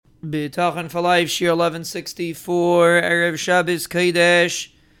Bitachon for Life, Shir 1164, Erev Shabbos Kodesh,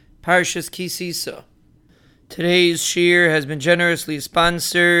 Parshas Kisisa. Today's Shir has been generously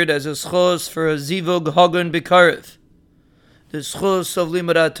sponsored as a schos for a Zivug Hagun Bikarev. The schos of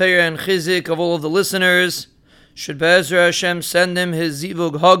Limud Torah and Chizik of all of the listeners should Be'ezra Hashem send him his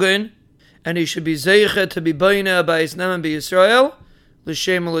Zivug Hagun, and he should be Zeicha to be Baina by his Naman B'Yisrael,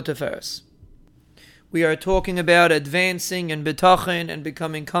 L'Shem L'Teferes. We are talking about advancing in Bitachon and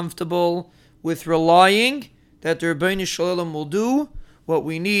becoming comfortable with relying that the Rebbeinu Shalom will do what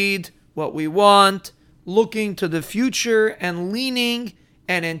we need, what we want, looking to the future and leaning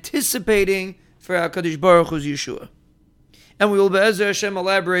and anticipating for HaKadosh Baruch Hu's Yeshua. And we will, Be'ezer Hashem,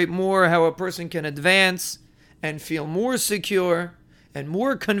 elaborate more how a person can advance and feel more secure and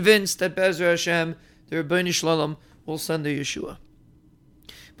more convinced that Be'ezer Hashem, the Rebbeinu Shalom, will send the Yeshua.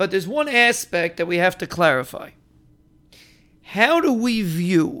 But there's one aspect that we have to clarify. How do we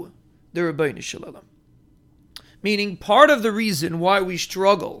view the Rebbeinu Shalom? Meaning, part of the reason why we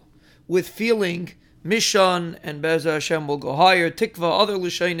struggle with feeling Mishon and Be'ezer Hashem will go higher, Tikva, other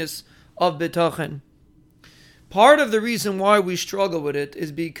Lashonos of Bitachon. Part of the reason why we struggle with it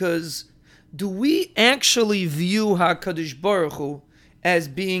is because do we actually view HaKadosh Baruch Hu as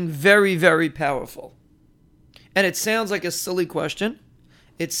being very, very powerful? And it sounds like a silly question.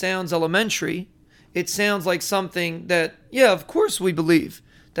 It sounds elementary. It sounds like something that, yeah, of course we believe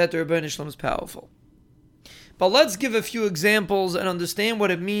that the Rebbeinu Shalom is powerful. But let's give a few examples and understand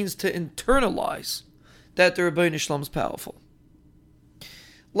what it means to internalize that the Rebbeinu Shalom is powerful.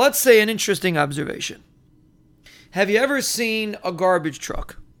 Let's say an interesting observation. Have you ever seen a garbage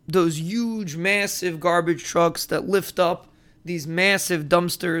truck? Those huge, massive garbage trucks that lift up these massive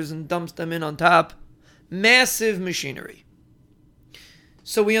dumpsters and dumps them in on top? Massive machinery.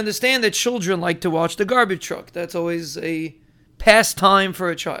 So we understand that children like to watch the garbage truck. That's always a pastime for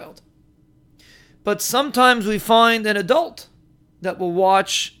a child. But sometimes we find an adult that will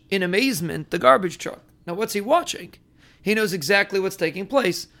watch in amazement the garbage truck. Now what's he watching? He knows exactly what's taking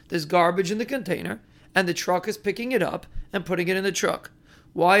place. There's garbage in the container, and the truck is picking it up and putting it in the truck.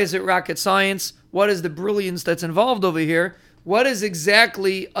 Why is it rocket science? What is the brilliance that's involved over here? What is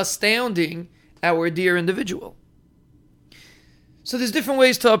exactly astounding our dear individual? So there's different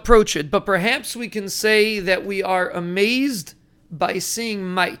ways to approach it, but perhaps we can say that we are amazed by seeing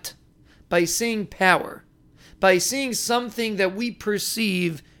might, by seeing power, by seeing something that we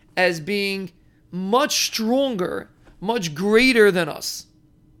perceive as being much stronger, much greater than us.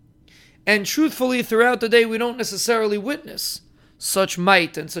 And truthfully, throughout the day, we don't necessarily witness such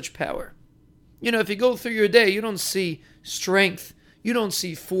might and such power. You know, if you go through your day, you don't see strength, you don't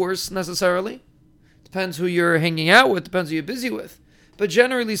see force necessarily. Depends who you're hanging out with, depends who you're busy with. But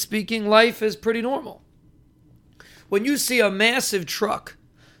generally speaking, life is pretty normal. When you see a massive truck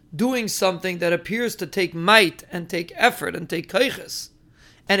doing something that appears to take might and take effort and take kaiches,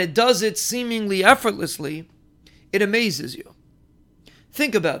 and it does it seemingly effortlessly, it amazes you.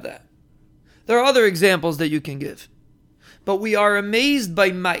 Think about that. There are other examples that you can give. But we are amazed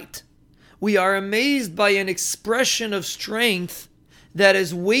by might. We are amazed by an expression of strength that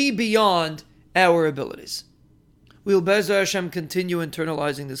is way beyond our abilities. We will, Be'ezer Hashem, continue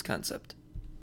internalizing this concept.